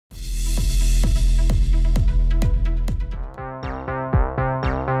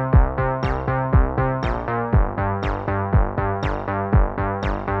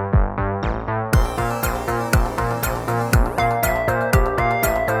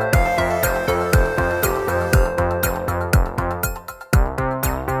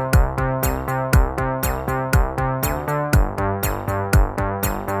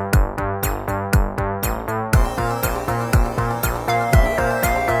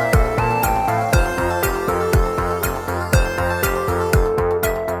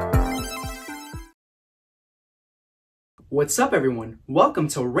What's up, everyone? Welcome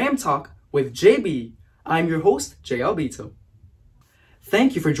to Ram Talk with JB. I'm your host, Jay Albito.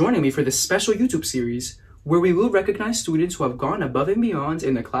 Thank you for joining me for this special YouTube series where we will recognize students who have gone above and beyond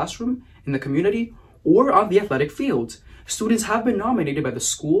in the classroom, in the community, or on the athletic field. Students have been nominated by the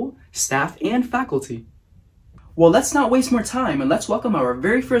school, staff, and faculty. Well, let's not waste more time and let's welcome our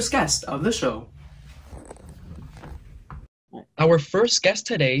very first guest of the show. Our first guest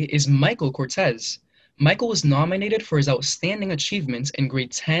today is Michael Cortez. Michael was nominated for his outstanding achievements in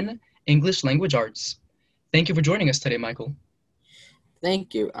grade 10 English Language Arts. Thank you for joining us today, Michael.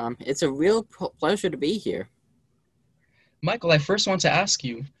 Thank you. It's a real pleasure to be here. Michael, I first want to ask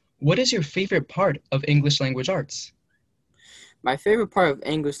you, what is your favorite part of English Language Arts? My favorite part of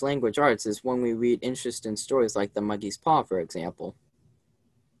English Language Arts is when we read interesting stories like The Monkey's Paw, for example.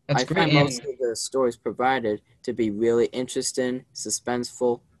 That's I great. find most of the stories provided to be really interesting,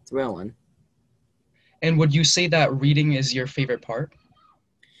 suspenseful, thrilling. And would you say that reading is your favorite part?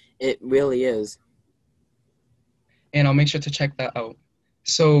 It really is. And I'll make sure to check that out.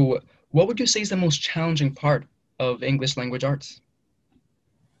 So, what would you say is the most challenging part of English Language Arts?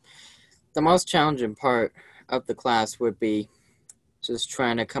 The most challenging part of the class would be just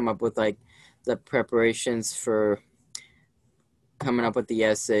trying to come up with the preparations for coming up with the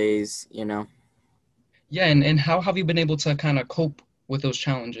essays, Yeah, and how have you been able to kind of cope with those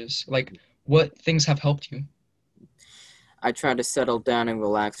challenges? Like, what things have helped you? I try to settle down and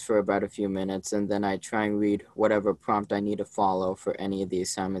relax for about a few minutes, and then I try and read whatever prompt I need to follow for any of the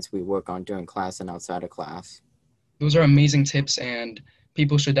assignments we work on during class and outside of class. Those are amazing tips, and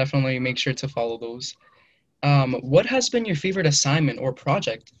people should definitely make sure to follow those. What has been your favorite assignment or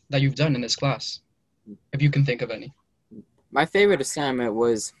project that you've done in this class, if you can think of any? My favorite assignment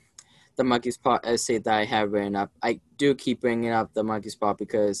was the Monkey's Paw essay that I have written up. I do keep bringing up the Monkey's Paw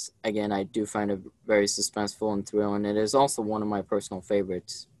because, again, I do find it very suspenseful and thrilling. It is also one of my personal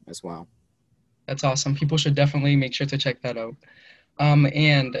favorites as well. That's awesome. People should definitely make sure to check that out.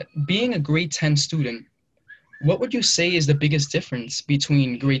 And being a grade 10 student, what would you say is the biggest difference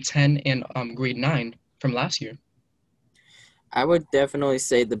between grade 10 and grade 9 from last year? I would definitely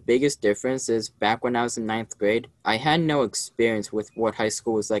say the biggest difference is back when I was in 9th grade, I had no experience with what high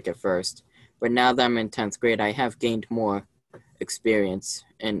school was like at first. But now that I'm in 10th grade, I have gained more experience,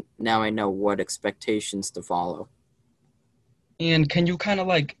 and now I know what expectations to follow. And can you kind of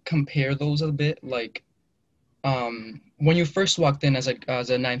like compare those a bit? Like, when you first walked in as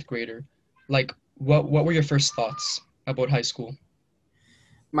a ninth grader, like what were your first thoughts about high school?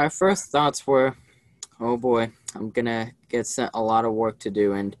 My first thoughts were, oh boy, I'm gonna get sent a lot of work to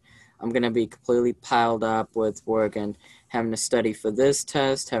do, and I'm gonna be completely piled up with work and having to study for this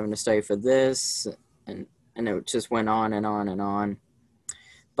test, having to study for this, and it just went on and on and on.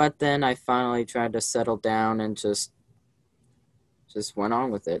 But then I finally tried to settle down and just went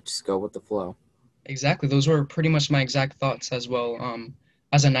on with it, just go with the flow. Exactly. Those were pretty much my exact thoughts as well.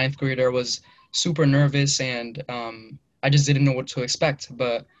 As a ninth grader, I was super nervous and I just didn't know what to expect.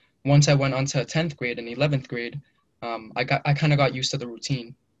 But once I went on to 10th grade and 11th grade, I kind of got used to the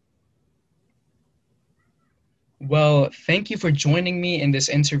routine. Well, thank you for joining me in this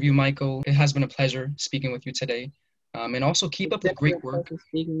interview, Michael. It has been a pleasure speaking with you today. And also keep up the great work.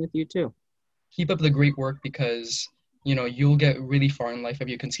 Speaking with you too. Keep up the great work because, you know, you'll get really far in life if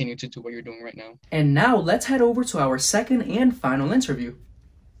you continue to do what you're doing right now. And now let's head over to our second and final interview.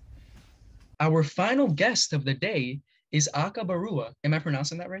 Our final guest of the day is Akha Barua. Am I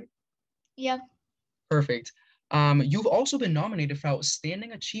pronouncing that right? Yeah. Perfect. You've also been nominated for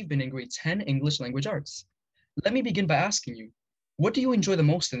Outstanding Achievement in Grade 10 English Language Arts. Let me begin by asking you, what do you enjoy the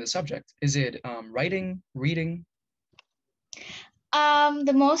most in the subject? Is it writing, reading?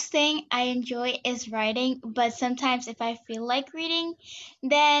 The most thing I enjoy is writing, but sometimes if I feel like reading,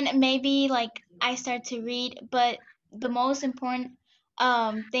 then maybe like I start to read. But the most important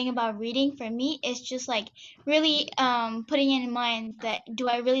thing about reading for me is just like really putting in mind that do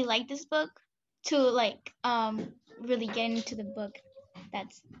I really like this book to like really get into the book.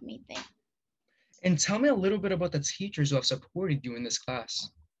 That's the main thing. And tell me a little bit about the teachers who have supported you in this class.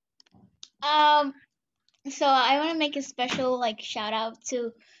 Um, So I want to make a special like shout out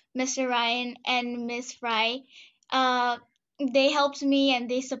to Mr. Ryan and Miss Fry. Uh, they helped me and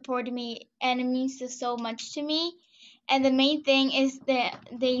they supported me, and it means so much to me. And the main thing is that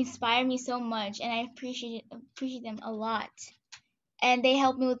they inspire me so much, and I appreciate them a lot. And they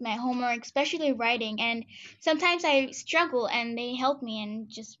help me with my homework, especially writing. And sometimes I struggle, and they help me, and it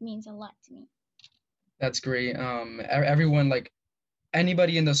just means a lot to me. That's great. Everyone, like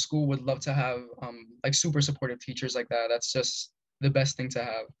anybody in the school would love to have like super supportive teachers like that. That's just the best thing to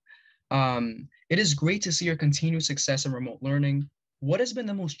have. It is great to see your continued success in remote learning. What has been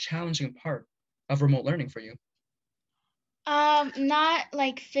the most challenging part of remote learning for you? Not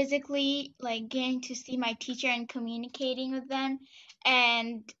like physically, like getting to see my teacher and communicating with them,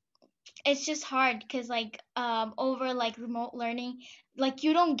 and it's just hard because over like remote learning, like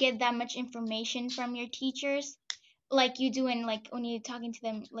you don't get that much information from your teachers like you do in like when you're talking to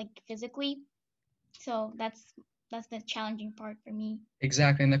them like physically. So that's the challenging part for me.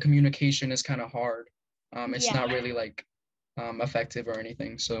 Exactly, and the communication is kind of hard. It's Yeah, not really like effective or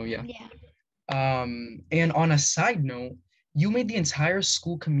anything. So yeah. yeah. And on a side note, you made the entire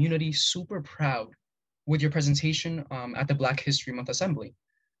school community super proud with your presentation at the Black History Month Assembly.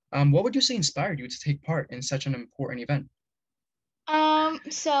 What would you say inspired you to take part in such an important event?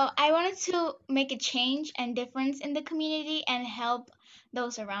 So I wanted to make a change and difference in the community and help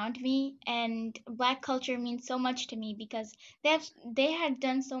those around me. And Black culture means so much to me because they had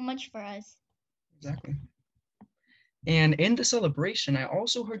done so much for us. Exactly. And in the celebration, I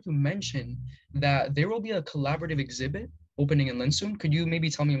also heard you mention that there will be a collaborative exhibit opening in Lynn soon. Could you maybe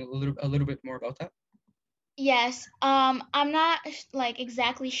tell me a little bit more about that? Yes, I'm not like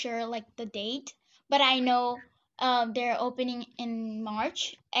exactly sure like the date, but I know they're opening in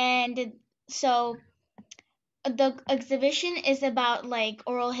March, and so the exhibition is about like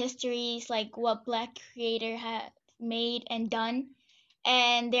oral histories, like what Black creator have made and done,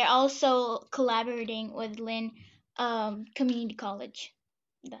 and they're also collaborating with Lynn Community College.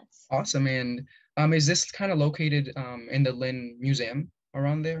 That's Awesome. And is this kind of located in the Lynn Museum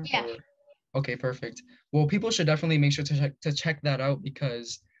around there, yeah, or? Okay, perfect. Well, people should definitely make sure to check that out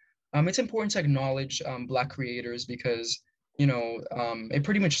because it's important to acknowledge Black creators because it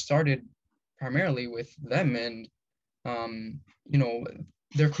pretty much started primarily with them, and um, you know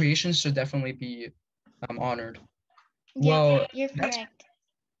their creations should definitely be honored. yeah, Well, you're that's correct.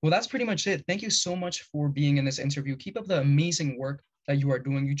 that's pretty much it. Thank you so much for being in this interview. Keep up the amazing work that you are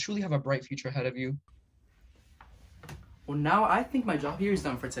doing. You truly have a bright future ahead of you. Well, now I think my job here is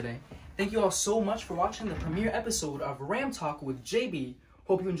done for today. Thank you all so much for watching the premiere episode of Ram Talk with JB.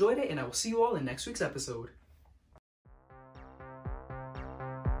 Hope you enjoyed it, and I will see you all in next week's episode.